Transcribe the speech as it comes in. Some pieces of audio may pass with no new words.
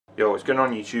Yo, what's going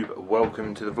on YouTube?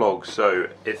 Welcome to the vlog. So,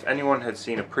 if anyone had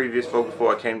seen a previous vlog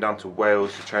before, I came down to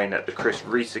Wales to train at the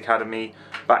Rees Academy.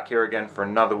 Back here again for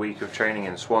another week of training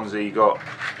in Swansea. You got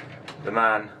the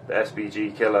man, the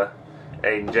SBG killer,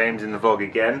 Aiden James in the vlog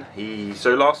again.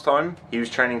 So last time, he was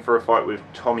training for a fight with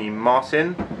Tommy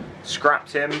Martin.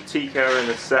 Scrapped him, TKO in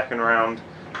the second round,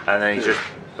 and then he just,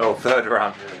 third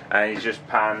round. And he's just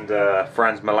panned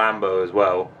Franz Malambo as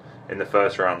well in the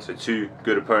first round. So two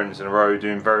good opponents in a row,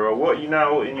 doing very well. What are you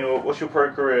now in your, what's your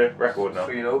pro career record now?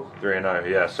 3-0. 3-0,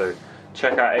 yeah. So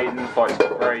check out Aiden, fights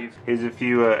Brave. Here's a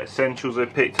few essentials I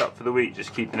picked up for the week,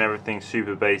 just keeping everything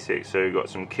super basic. So we've got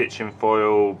some kitchen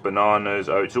foil, bananas,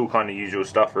 oats, all kind of usual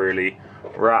stuff really.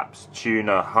 Wraps,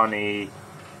 tuna, honey,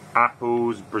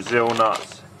 apples, Brazil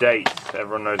nuts, dates.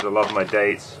 Everyone knows I love my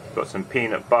dates. Got some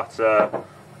peanut butter,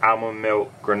 almond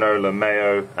milk, granola,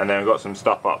 mayo, and then we've got some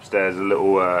stuff upstairs, a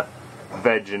little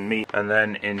veg and meat. And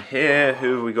then in here,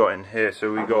 who have we got in here?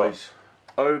 So we got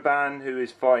Oban, who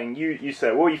is fighting, you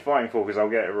said, what are you fighting for? Because I'll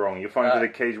get it wrong. You're fighting for the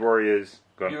Cage Warriors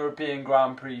European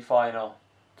Grand Prix final.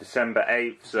 December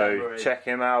 8th, so check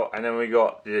him out. And then we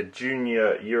got the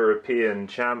Junior European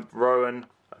Champ, Rowan.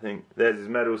 I think there's his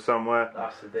medal somewhere.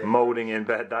 That's the difference. Moulding in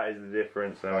bed, that is the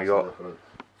difference. And we got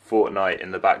Fortnite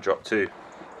in the backdrop too.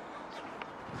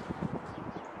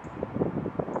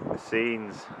 The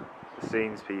scenes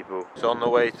people. So on the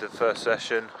way to the first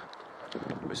session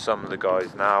with some of the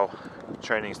guys now.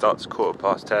 Training starts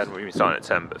 10:15. We've been starting at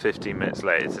 10, but 15 minutes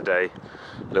later today.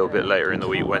 A little bit later in the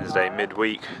week, Wednesday,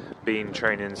 midweek. Been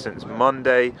training since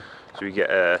Monday, so we get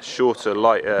a shorter,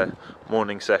 lighter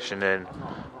morning session in,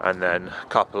 and then a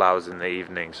couple hours in the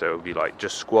evening. So it'll be like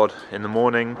just squad in the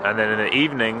morning, and then in the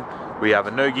evening we have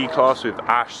a no-gi class with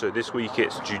Ash. So this week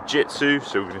it's jiu-jitsu,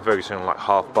 so we've been focusing on like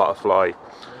half butterfly.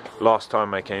 Last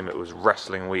time I came it was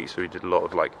wrestling week, so we did a lot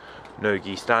of like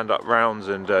no-gi stand-up rounds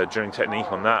and drilling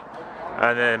technique on that.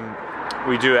 And then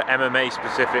we do an MMA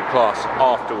specific class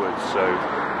afterwards, so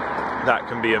that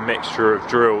can be a mixture of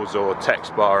drills or tech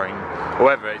sparring,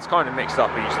 however it's kind of mixed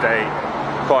up each day.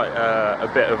 Quite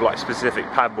a bit of like specific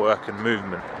pad work and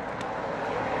movement.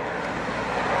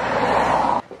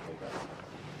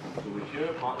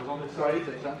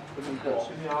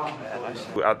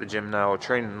 We're at the gym now,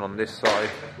 training on this side.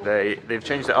 They've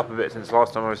changed it up a bit since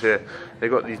last time I was here. They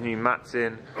got these new mats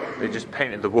in. They just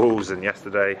painted the walls, and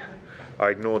yesterday I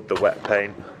ignored the wet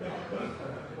paint,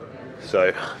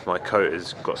 so my coat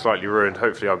has got slightly ruined.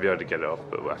 Hopefully I'll be able to get it off,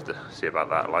 but we'll have to see about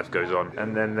that. Life goes on.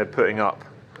 And then they're putting up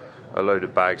a load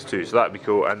of bags too, so that'd be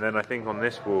cool. And then I think on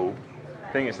this wall,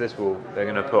 I think it's this wall, they're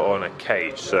going to put on a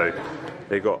cage. So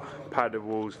they've got padded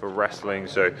walls for wrestling,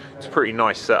 so it's a pretty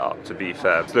nice setup, to be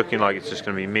fair. It's looking like it's just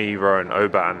going to be me, Rowan,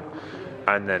 Oban,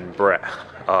 and then Brett,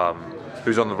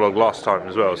 who's on the vlog last time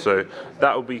as well, so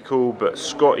that will be cool. But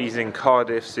Scotty's in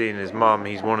Cardiff seeing his mum.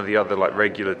 He's one of the other like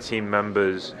regular team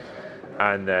members.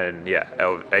 And then yeah,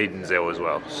 Aiden's ill as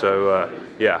well, so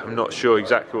yeah, I'm not sure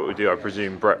exactly what we do. I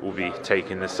presume Brett will be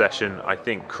taking the session. I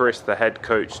think Chris, the head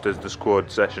coach, does the squad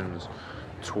sessions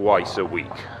twice a week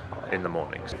in the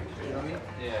mornings.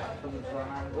 Yeah.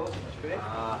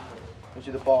 You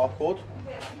see the barcode?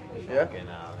 Yeah?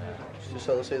 Just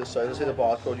so they see the side, they see the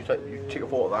barcode, you take a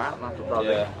photo of that, and that's what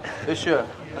that is. This year,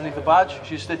 underneath the badge,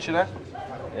 she's stitching it.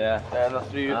 Yeah. And the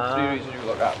three reasons you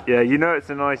look at. Yeah, you know it's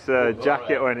a nice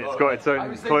jacket when it's got its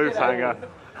own clothes hanger.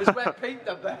 It's wet paint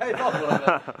up there.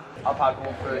 I've had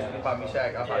one first, I've had me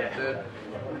second, I've had a third.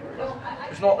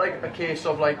 It's not like a case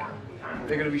of like,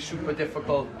 they're going to be super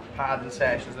difficult padding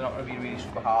sessions, they're not going to be really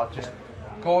super hard. Just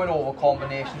going over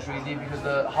combinations really, because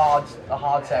the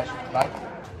hard sessions tonight.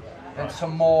 Then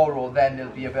tomorrow, then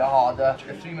it'll be a bit harder.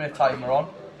 A 3-minute timer on.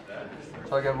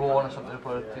 So I get Rowan or something to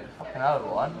put it. Fucking hell,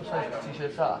 Rowan. What size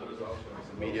t-shirt's that?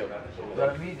 Medium. Is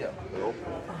that a medium? No.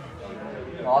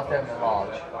 No, that's definitely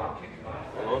large.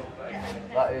 Hello?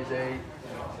 That is a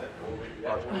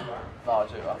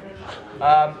large.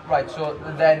 Right, so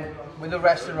then with the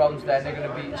rest of the rounds, then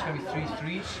it's gonna be 3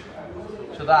 threes.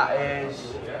 So that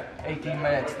is 18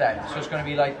 minutes then. So it's gonna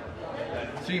be like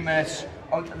 3 minutes.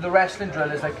 The wrestling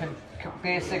drill is like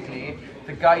basically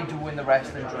the guy doing the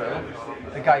wrestling drill,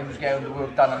 the guy who's getting the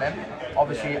work done on him.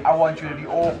 Obviously, I want you to be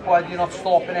awkward. You're not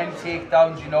stopping any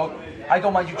takedowns. You know, I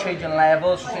don't mind you changing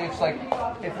levels. So say it's like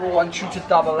if Rowan shoots a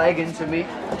double leg into me.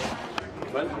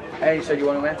 Hey, you said you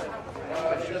want to win.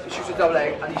 He shoots a double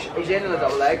leg and he's in the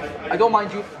double leg. I don't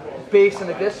mind you basing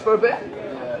like this for a bit.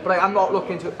 But like, I'm not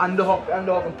looking to underhook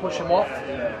and push him off.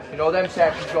 You know, them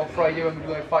sessions on Friday when we're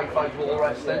doing 5-5 wall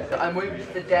wrestling. And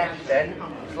with the depth then,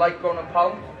 it's like ground and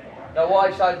pound. Now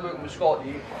what I started working with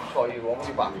Scotty, sorry you wrong,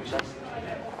 you're back,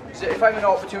 So if I'm in an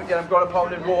opportunity and I'm ground and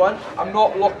pounding Rowan, I'm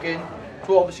not looking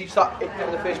to obviously start hitting him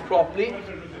in the face properly.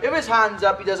 If his hand's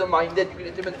up, he doesn't mind it. You can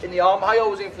hit him in the arm. I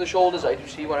always aim for the shoulders, I do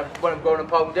see, when I'm ground and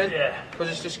pounding. Because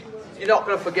it's just, you're not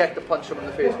going to forget to punch someone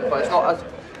in the face in a fight. It's not as,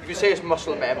 you can say it's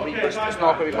muscle memory, but it's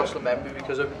not going to be muscle memory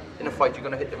because in a fight you're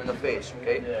going to hit them in the face,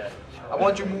 okay? I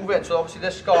want you to move in, so obviously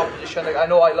this guard position, like, I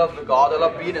know I love the guard, I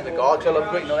love being in the guard, I love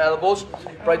breaking on elbows,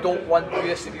 but I don't want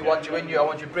realistically want you in here, I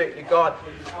want you breaking the guard,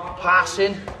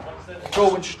 passing,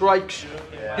 throwing strikes.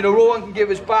 You know, Rowan can give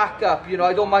his back up, you know,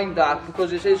 I don't mind that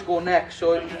because it's his go next,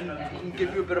 so he can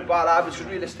give you a bit of bad habits. So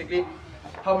realistically,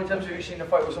 how many times have you seen the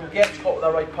fight where someone gets caught with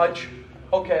that right punch?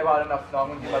 Okay, I've had enough now, I'm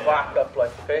going to give my back up,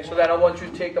 like, okay? So then I want you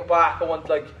to take the back, I want,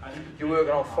 like, you're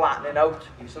working on flattening out.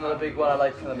 It's another big one I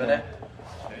like in a minute.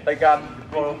 Like, sorry,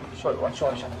 it's going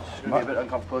to be a bit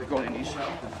uncomfortable, go on your knees. So,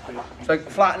 like,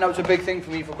 flattening out's a big thing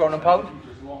for me for ground and pound.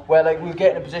 Where, like, we'll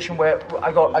get in a position where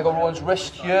I got Rowan's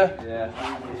wrist here,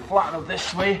 flatten out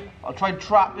this way. I'll try and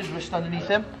trap his wrist underneath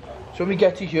him. So when we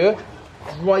get to here,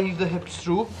 drive the hips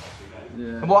through.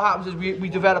 And what happens is we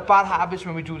develop bad habits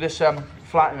when we do this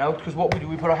flattening out, because what we do,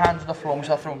 we put our hands on the floor and we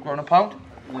start throwing ground and pound.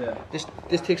 This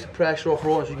takes the pressure off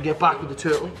Rowan so you can get back with the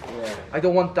turtle. I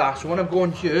don't want that, so when I'm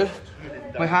going here,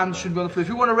 my hands should be on the floor. If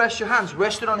you want to rest your hands,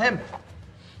 rest it on him.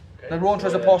 Then Rowan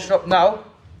tries to posture up now,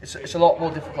 it's a lot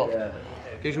more difficult.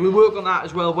 Okay, so we work on that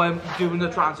as well when doing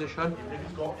the transition,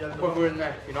 when we're in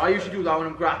there. You know, I usually do that when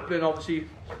I'm grappling, obviously.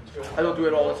 I don't do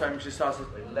it all the time because it starts to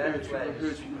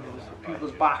hurt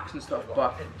people's backs and stuff,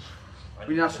 but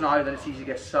when you're in that scenario, then it's easy to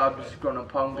get subs, ground and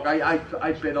pound. Like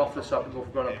I'd been off the sub and go for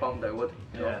ground and pound, I would.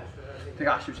 You know? I think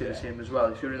Ash would say the same as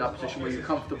well. If you're in that position where you're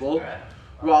comfortable,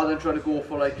 rather than trying to go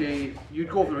for like you'd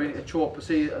go for a chop,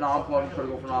 say an arm bar, you try to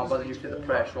go for an arm bar, then you take the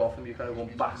pressure off and you're kind of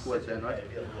going backwards then, right?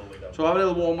 So have a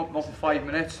little warm up for 5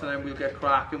 minutes and then we'll get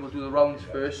cracking, we'll do the rounds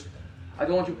first. I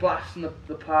don't want you blasting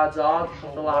the pads hard,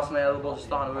 the last of my elbows are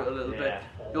starting to hurt a little bit.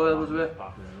 Your elbows a bit.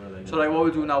 So like what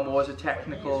we do now more is a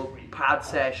technical pad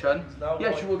session.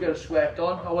 Yes, you will get a sweat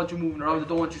on. I want you moving around, I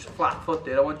don't want you flat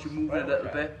footed, I want you moving a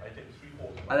little bit.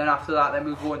 And then after that, then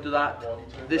we'll go into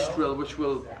this drill, which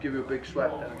will give you a big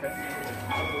sweat then, okay?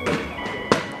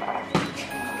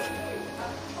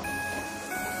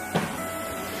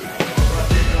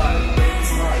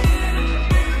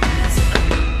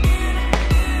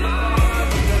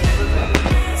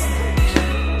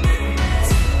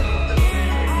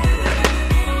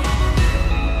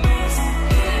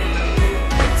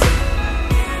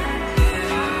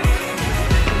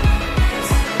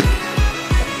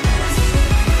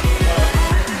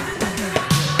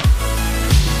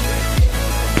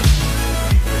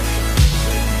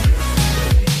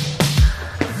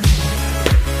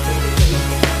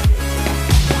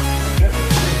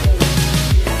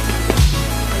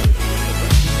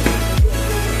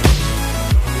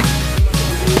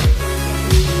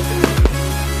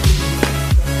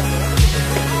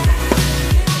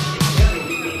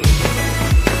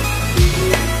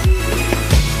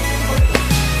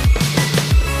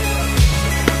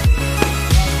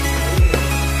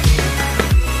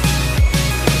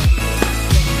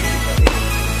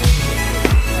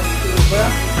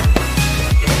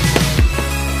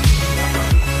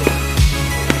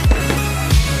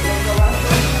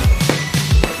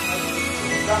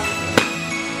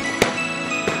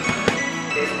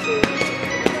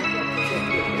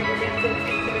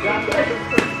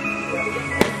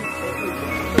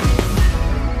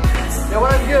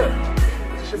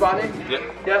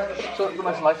 Yeah, so you go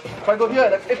nice and light. Try and go here.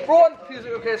 Like, if Rowan feels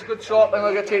like, okay, it's a good shot, I'm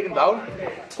going to get taken down,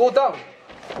 go down.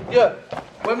 Here.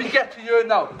 When we get to here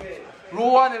now,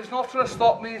 Rowan is not trying to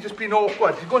stop me, he's just being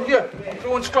awkward. He's going here,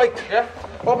 throwing strike, yeah?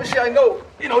 Obviously I know,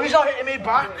 you know, he's not hitting me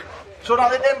back, so now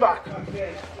hit him back.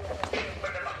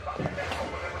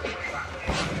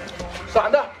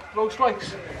 Stand up, throw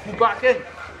strikes, move back in.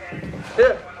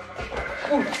 Here.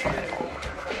 Ooh.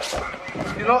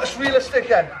 You know, it's realistic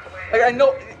then. Like I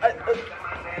know,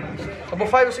 about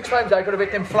 5 or 6 times I could have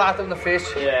hit him flat in the face.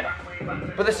 Yeah.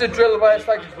 But this is a drill where it's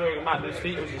like... Matt, his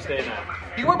feet was just staying there.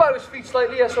 He went by his feet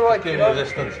slightly, that's alright. You know?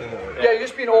 Resistance, yeah, you're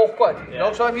just being awkward. You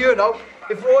know, so I'm here now.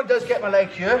 If Rowan does get my leg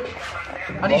here,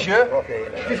 and he's here,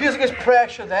 if he feels like there's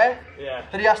pressure there,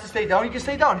 then he has to stay down, he can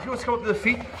stay down. If he wants to come up to the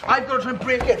feet, I've got to try and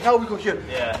break it. Now we go here.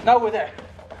 Now we're there.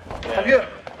 I'm here.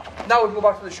 Now we can go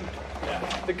back to the shoot.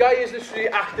 The guy is literally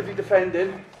actively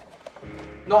defending.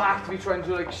 Not actively trying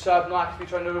to like sub, not actively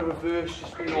trying to reverse,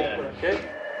 just being awkward, okay?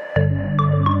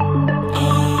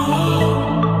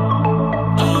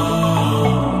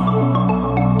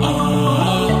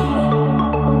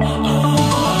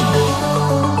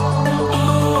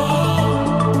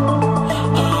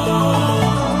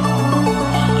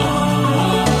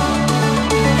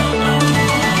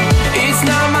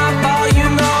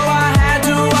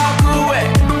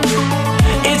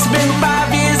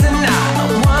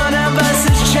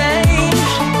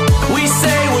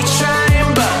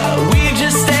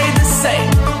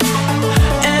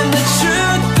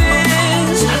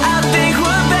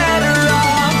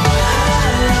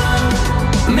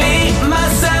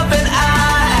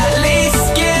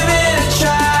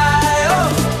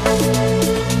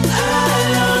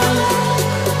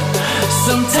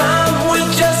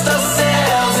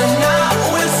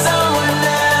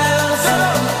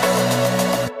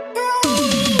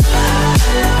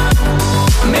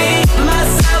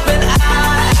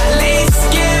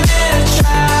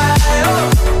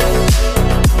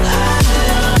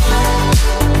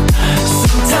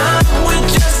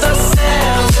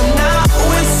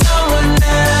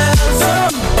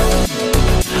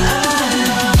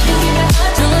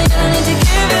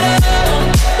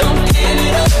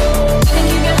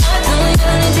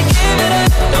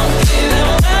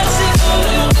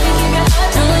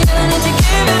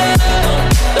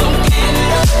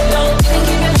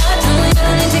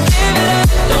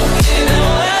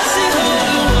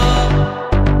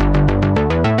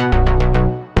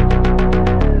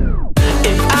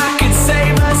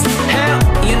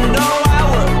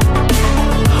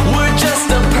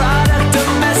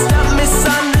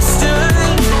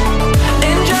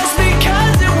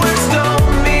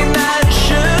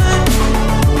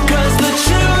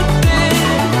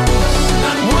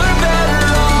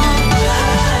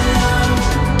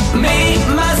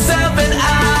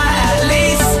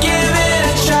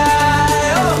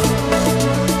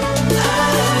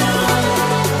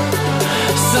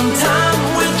 Sometimes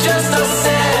we're just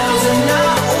ourselves and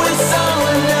not with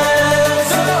someone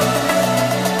else.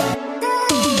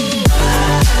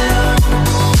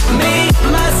 Me,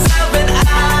 myself, and I,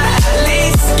 at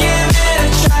least give it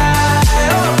a try.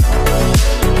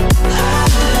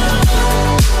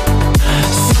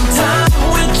 Sometimes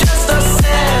we're just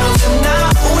ourselves and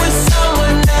not with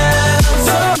someone else.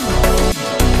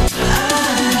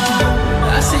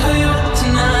 I see who you are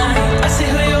tonight. I see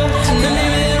who you are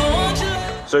tonight.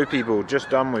 So people, just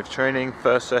done with training,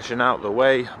 first session out the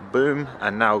way, boom,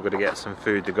 and now we're going to get some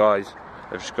food. The guys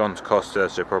have just gone to Costa,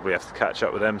 so probably have to catch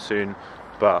up with them soon,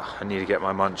 but I need to get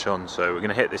my munch on, so we're going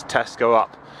to hit this Tesco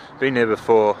up. Been here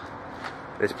before.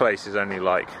 This place is only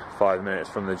like 5 minutes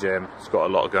from the gym. It's got a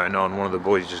lot going on. One of the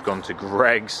boys just gone to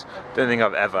Greg's. Don't think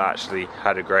I've ever actually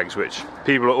had a Greg's, which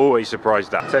people are always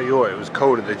surprised at. Tell you what, it was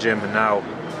cold at the gym, and now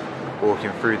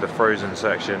walking through the frozen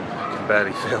section, I can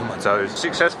barely feel my toes.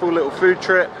 Successful little food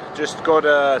trip. Just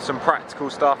got some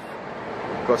practical stuff.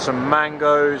 Got some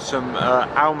mangoes, some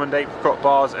almond apricot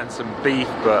bars, and some beef.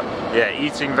 But yeah,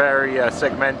 eating very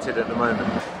segmented at the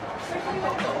moment.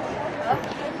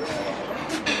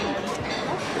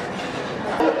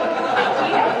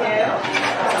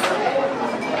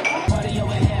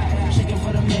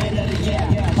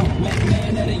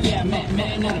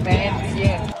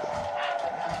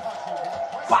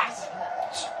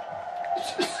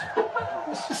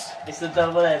 It's the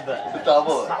double head button. The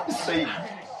double. See.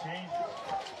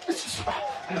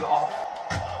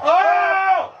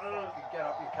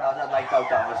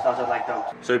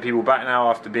 So people, back now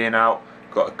after being out.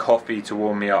 Got a coffee to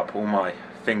warm me up. All my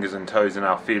fingers and toes are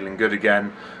now feeling good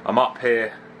again. I'm up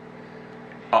here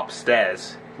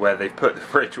upstairs where they've put the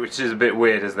fridge, which is a bit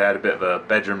weird as they had a bit of a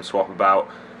bedroom swap about.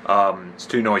 It's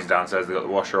too noisy downstairs, they've got the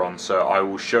washer on, so I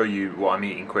will show you what I'm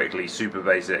eating quickly, super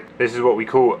basic. This is what we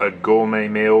call a gourmet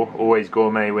meal, always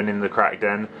gourmet when in the crack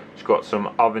den. Just got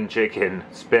some oven chicken,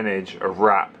 spinach, a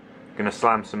wrap, gonna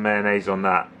slam some mayonnaise on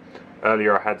that.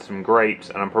 Earlier I had some grapes,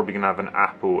 and I'm probably gonna have an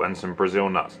apple and some Brazil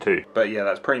nuts too. But yeah,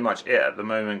 that's pretty much it at the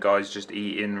moment, guys. Just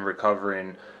eating,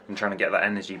 recovering, and trying to get that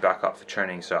energy back up for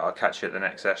training, so I'll catch you at the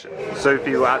next session. So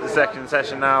people, at the second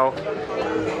session now.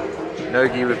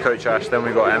 No-gi with Coach Ash, then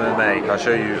we've got MMA. I'll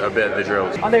show you a bit of the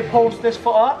drills. And they post this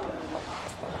foot up.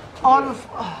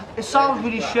 It sounds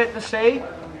really shit to say,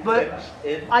 but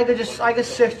I could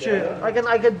sit you. If I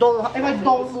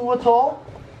don't move at all,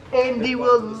 Andy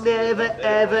will never,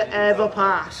 ever, ever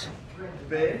pass.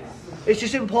 It's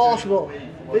just impossible.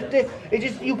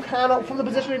 You cannot, from the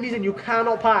position he's in, you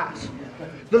cannot pass.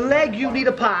 The leg you need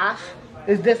to pass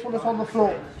is this one that's on the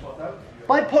floor.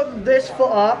 By putting this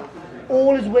foot up,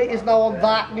 all his weight is now on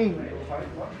that knee.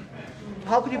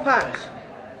 How can you pass?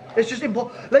 It's just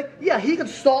impossible. Like, yeah, he can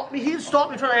stop me. He can stop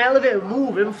me trying to elevate and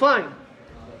move him, fine.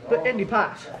 But Andy,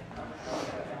 pass.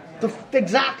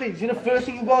 Exactly. See the first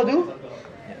thing you gotta do?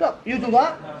 Look, you do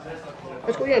that.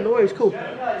 Let's go. Yeah, no worries. Cool.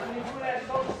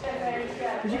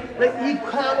 Like, you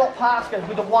cannot pass guys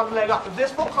with the one leg up. If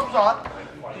this foot comes up,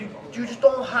 you just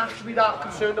don't have to be that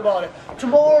concerned about it.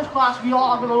 Tomorrow's class, we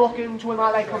are going to look into when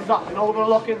my leg comes up. You know, we're going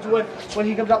to look into it when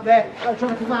he comes up there. Like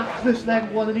trying to collapse this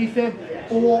leg underneath him,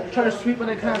 or trying to sweep and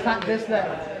then kind of attack this leg.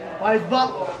 Right,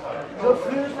 but the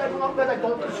first leg up there, I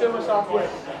don't concern myself with.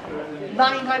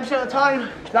 9 times at a time,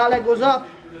 that leg goes up.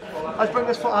 I just bring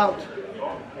this foot out.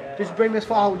 Just bring this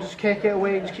foot out, just kick it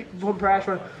away, just keep putting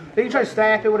pressure on. Then you try to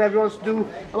step it, whatever he wants to do.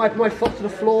 I might put my foot to the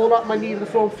floor, not my knee to the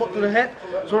floor, and foot to the hip.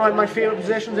 So like my favourite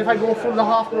positions, if I go from the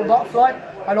half to the butterfly,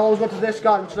 I'd always go to this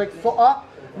guy, which is like foot up,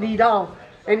 knee down.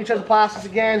 And he tries to pass this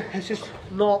again, it's just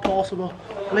not possible.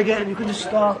 And again, you can just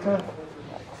start to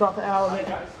elevate.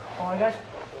 Alright guys,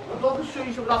 I'm going to show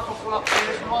you some of that stuff up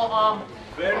here. It's not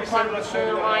very similar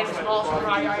to mine, it's not something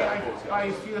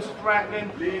I feel it's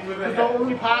threatening. Because the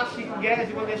only pass you can get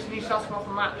is when this knee starts off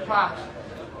from that to pass.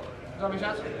 Does that make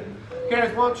sense? Okay,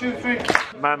 there's 1, 2,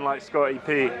 3. Man like Scotty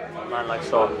P. Man like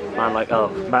Salt. Man like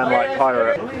Elf. Man like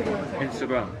Pirate.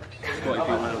 Instagram. Scotty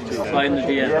P. Slide in the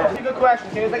DM. That's a good question,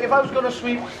 okay? Like if I was going to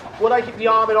sweep, would I keep the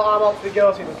arm in or arm out for the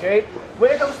guillotine, okay?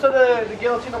 When it comes to the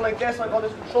guillotine, I'm like this, I got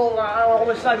this control, I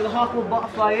always side with the half of the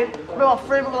butterfly in. No,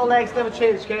 framing of the legs never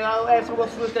changes, okay? Every time I go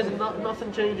through this,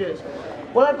 nothing changes.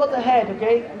 When I've got the head,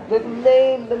 okay, the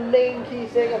main key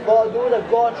thing I've got to do is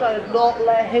I've got to try to not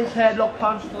let his head look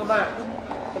punched to the mat.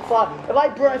 If I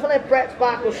let Brett's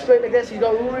back go straight like this, he's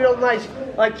got a real nice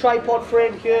like tripod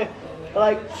frame here.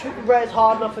 Like sweeping Brett's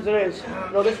hard enough as it is.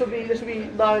 You know, this would be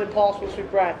now impossible to sweep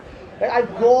Brett. Like,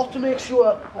 I've got to make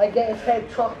sure I get his head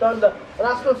tucked under, and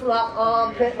that's going from that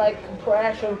armpit like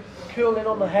compression, cooling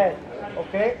on the head.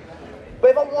 Okay. But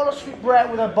if I want to sweep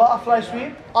Brett with a butterfly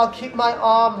sweep, I'll keep my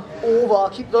arm over. I'll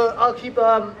keep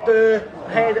the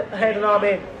head and arm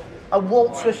in. I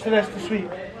won't switch to this to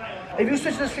sweep. If you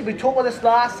switch to this sweep, we talked about this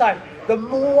last time. The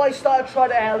more I start trying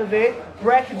to elevate,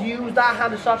 Brett could use that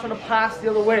hand to start trying to pass the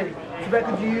other way. So Brett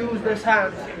could use this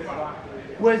hand.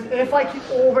 Whereas if I keep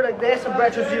over like this and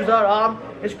Brett just uses that arm,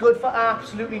 it's good for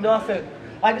absolutely nothing.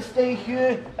 I can stay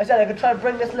here. I said I can try to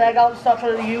bring this leg out and start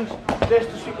trying to use this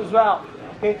to sweep as well.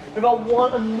 Okay, if I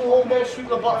want a normal sweep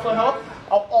with a butterfly hook,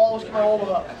 I'll always keep my elbow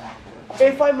hook.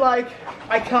 If I'm like,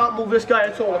 I can't move this guy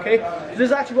at all, okay? This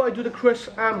is actually what I do to Chris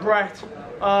and Brett.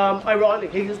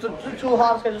 Ironically, he's the two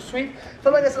hardest guys to sweep. If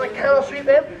I'm like this and I cannot sweep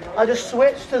him, I'll just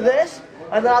switch to this,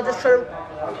 and then I'll just try to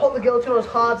put the guillotine on as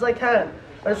hard as I can.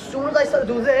 And as soon as I start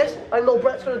to do this, I know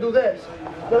Brett's going to do this.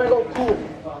 Then I go, cool.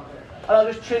 And I'll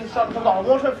just change something. I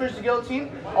won't try to finish the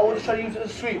guillotine, I will just try to use it as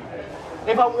a sweep.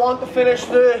 If I want to finish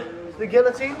the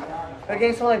guillotine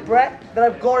against someone like Brett, then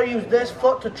I've got to use this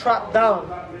foot to trap down.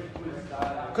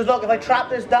 Because look, if I trap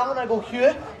this down, I go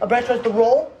here, and Brett tries to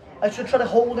roll, I should try to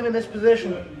hold him in this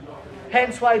position.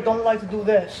 Hence why I don't like to do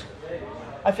this.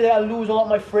 I feel like I lose a lot of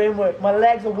my framework. My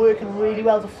legs are working really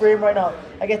well to frame right now.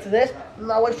 I get to this, and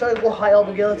now I try to go high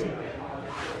elbow guillotine.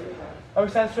 That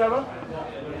makes sense to everyone?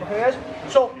 Okay guys?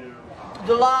 So,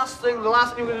 the last thing we're going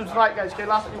to do tonight, guys, okay,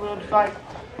 last thing we're going to do tonight,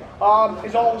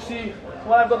 is obviously,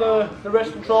 when I've got the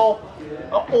wrist control,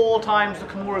 at all times the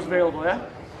Kimura is available, yeah?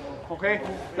 Okay?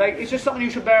 Like, it's just something you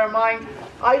should bear in mind.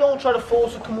 I don't try to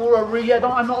force a Kimura really.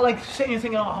 I'm not like sitting here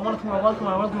thinking, oh, I want a Kimura, I want a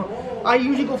Kimura, I want a Kimura. I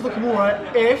usually go for the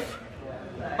Kimura if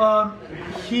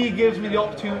he gives me the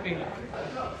opportunity.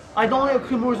 I don't think a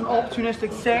Kimura is an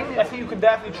opportunistic thing. I think you can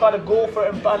definitely try to go for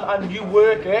it and you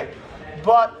work it.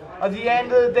 But at the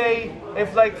end of the day,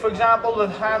 if like, for example, the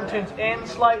hand turns in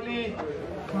slightly,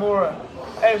 Kimura.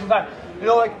 Every single time. You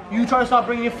know, like, you try to start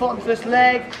bringing your foot into this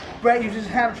leg, Brett uses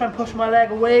his hand to try and push my leg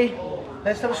away,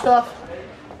 that type of stuff.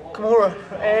 Kimura,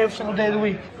 every single day of the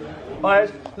week.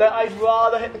 Alright, like, I'd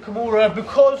rather hit the Kimura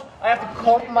because I have to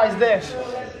compromise this.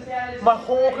 My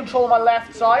whole control on my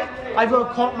left side, I've got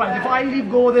to compromise. If I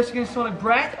leave go of this against someone like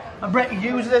Brett, and Brett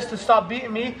uses this to start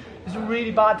beating me, it's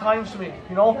really bad times for me,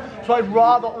 you know? So I'd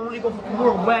rather only go for the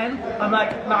Kimura when I'm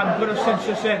like, nah, I'm going to cinch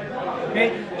this in.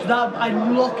 Okay? So now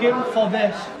I'm looking for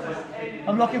this.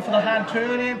 I'm looking for the hand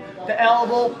turning, the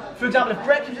elbow. For example, if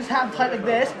Brett keeps his hand tight like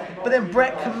this, but then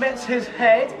Brett commits his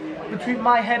head between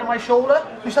my head and my shoulder,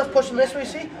 he starts pushing this way,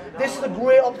 see? This is a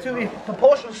great opportunity to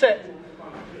push and sit.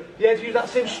 Yeah, to use that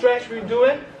same stretch we've been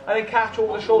doing, and then catch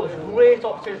over the shoulders. Great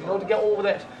opportunity, you know, to get over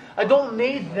this. I don't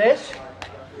need this,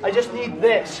 I just need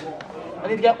this. I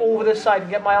need to get over this side and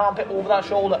get my armpit over that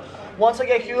shoulder. Once I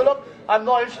get here, look, I'm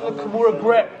not interested in the Kimura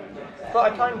grip,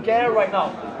 but I can't get it right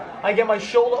now. I get my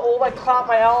shoulder over, I clamp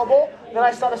my elbow, then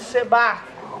I start to sit back.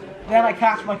 Then I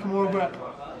catch my Kimura grip.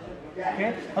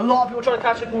 Okay? A lot of people try to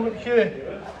catch a Kimura grip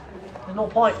here. There's no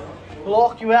point.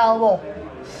 Lock your elbow,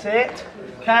 sit,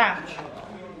 catch.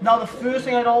 Now the first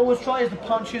thing I'd always try is to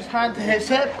punch his hand to his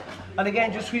hip, and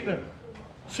again just sweep him.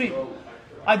 Sweep.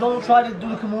 I don't try to do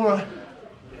the Kimura.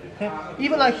 Okay?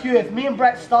 Even like here, if me and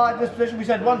Brett start in this position, we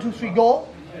said 1, 2, 3, go.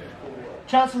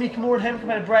 Chance of me Kimura him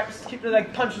compared to Brett, keep the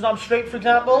like punch his arm straight, for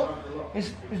example,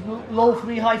 is low for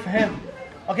me, high for him.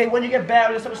 Okay, when you get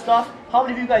better with this type of stuff, how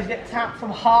many of you guys get tapped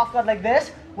from half guard like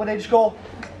this, where they just go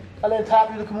and then tap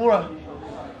you with the Kimura?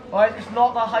 Alright, it's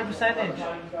not that high percentage.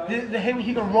 Him,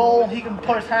 he can roll, he can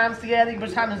put his hands together, he can put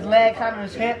his hand on his leg, hand on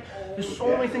his hip. There's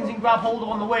so many things he can grab hold of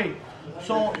on the way.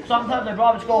 So sometimes I'd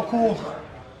rather just go cool,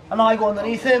 and I go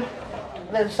underneath him,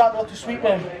 and then start to look to sweep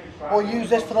him. Or use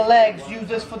this for the legs, use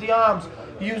this for the arms,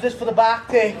 use this for the back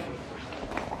take.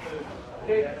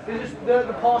 Okay,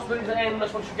 the possibilities are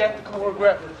endless once you get the Kimura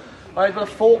grip. Alright, but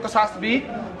the focus has to be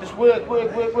just work,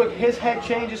 work, work, work. His head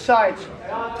changes sides.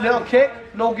 Little kick,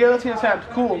 no guillotine attempt.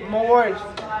 Cool, no worries.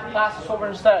 Pass this over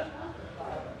instead.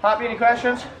 Happy? Any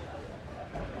questions?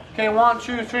 Okay, 1,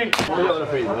 2, 3. We're not on a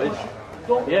free, right?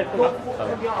 Yeah,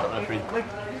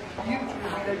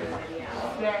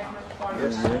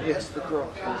 Yes, the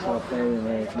croc. crocodile.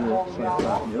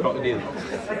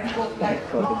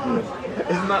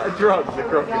 Isn't that a drug, the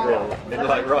crocodile? In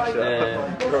like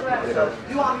Russia?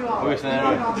 Crocodile. Worse than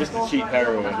heroin. Just the cheap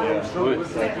heroin, yeah.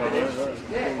 Worse.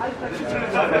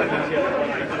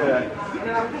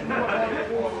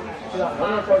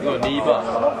 Got a knee butt. I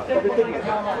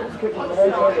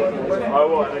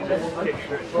want to just kick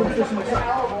through.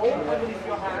 Oh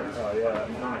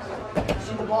yeah, nice.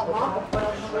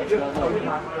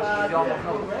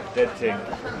 Dead thing.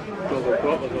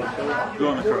 Go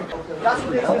on the crook. That's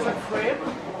what it is, like frame.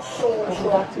 So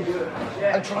strong.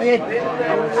 And try it.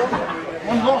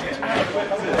 I'm not.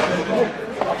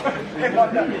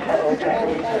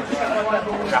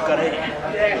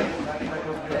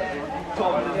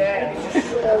 Yeah, it's just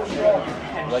so strong.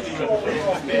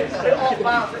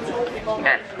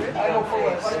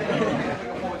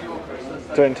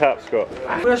 Don't tap, Scott. We're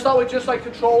going to start with just like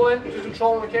controlling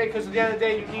the cage, because at the end of the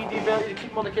day you need the ability to keep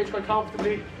them on the cage quite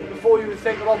comfortably before you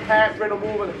think about peppering or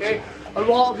moving, okay? A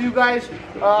lot of you guys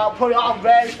probably aren't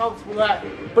very comfortable there,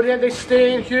 but then they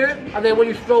stay in here, and then when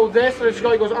you throw this, and this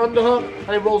guy goes underhook, and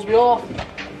it rolls me off.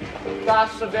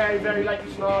 That's a very, very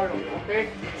likely scenario, okay?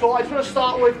 So I just want to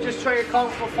start with just trying to get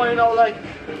comfortable, finding out like,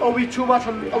 are we too much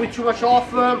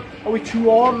off them? Are we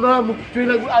too on them? I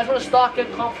just want to start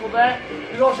getting comfortable there.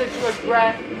 You don't say too much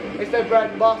breath. It's their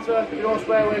bread and butter. You know, it's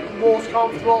where we're most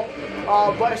comfortable.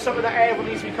 But it's something that everyone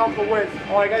needs to be comfortable with.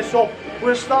 Alright guys, so we're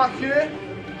going to start here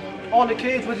on the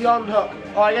cage with the underhook.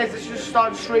 Alright guys, this is just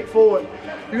starting straightforward.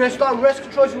 You're going to start wrist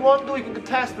control if you want to, you can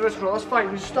contest the wrist control, that's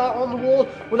fine. We start on the wall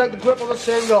with like the grip on the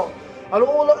single. And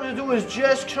all we're looking to do is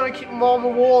just try and keep them on the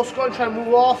wall. Scott and try and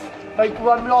move off, like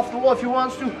run me off the wall if he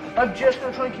wants to. I'm just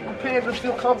going to try and keep them pinned and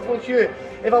feel comfortable here.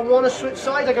 If I want to switch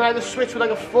sides, I can either switch with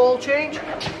like a full change,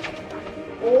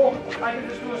 or I can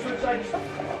just do a switch side,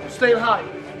 staying high.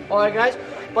 Alright guys,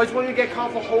 but I just want you to get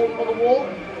comfortable holding on the wall.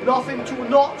 Nothing too,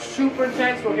 not super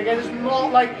intense work. Again, it's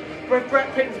not like if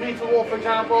Brett pins me to the wall, for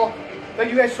example. Like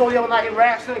you guys saw the other night in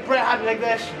wrestling, like Brett had me like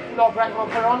this, not Brett when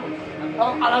I put it on.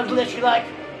 And I was literally like,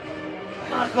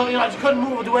 I just couldn't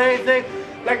move or do anything.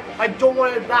 Like, I don't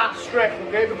want it that strict,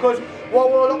 okay? Because what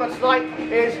we're looking at tonight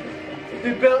is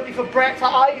the ability for Brett to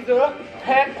either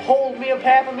hold me and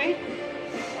pepper me,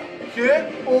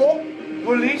 here, or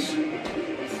release,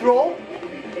 throw,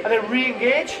 and then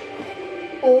re-engage,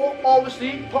 or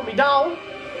obviously put me down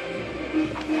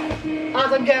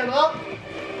as I'm getting up,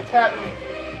 pepper me,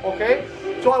 okay?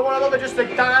 So I want to look at just the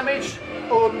damage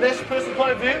on this person's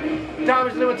point of view,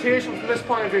 damage limitation from this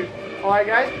point of view. Alright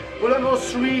guys, we're looking at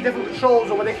those 3 different controls.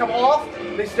 So when they come off,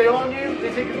 they stay on you,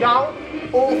 they take you down.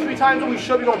 All 3 times we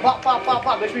should be going bop, bop, bop,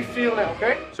 bop. They should be feeling it,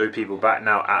 okay? So people back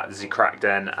now at the Crack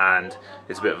Den, and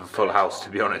it's a bit of a full house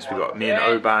to be honest. We've got me and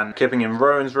Oban keeping in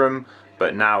Rowan's room,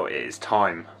 but now it is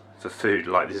time for food.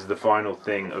 Like, this is the final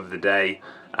thing of the day,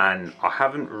 and I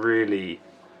haven't really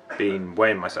been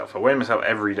weighing myself. I weigh myself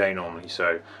every day normally,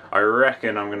 so I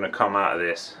reckon I'm going to come out of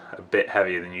this a bit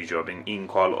heavier than usual. I've been eating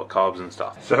quite a lot of carbs and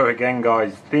stuff. So again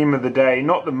guys, theme of the day,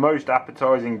 not the most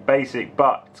appetizing, basic,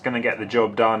 but it's going to get the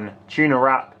job done. Tuna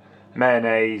wrap,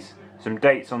 mayonnaise, some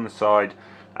dates on the side,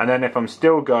 and then if I'm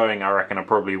still going, I reckon I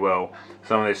probably will,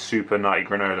 some of this super nutty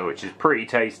granola, which is pretty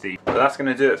tasty. But that's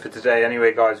going to do it for today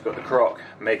anyway guys. We've got the croc,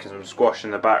 making some squash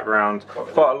in the background.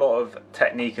 Quite a lot of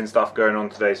technique and stuff going on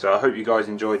today, so I hope you guys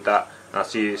enjoyed that, and I'll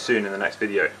see you soon in the next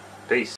video. Peace.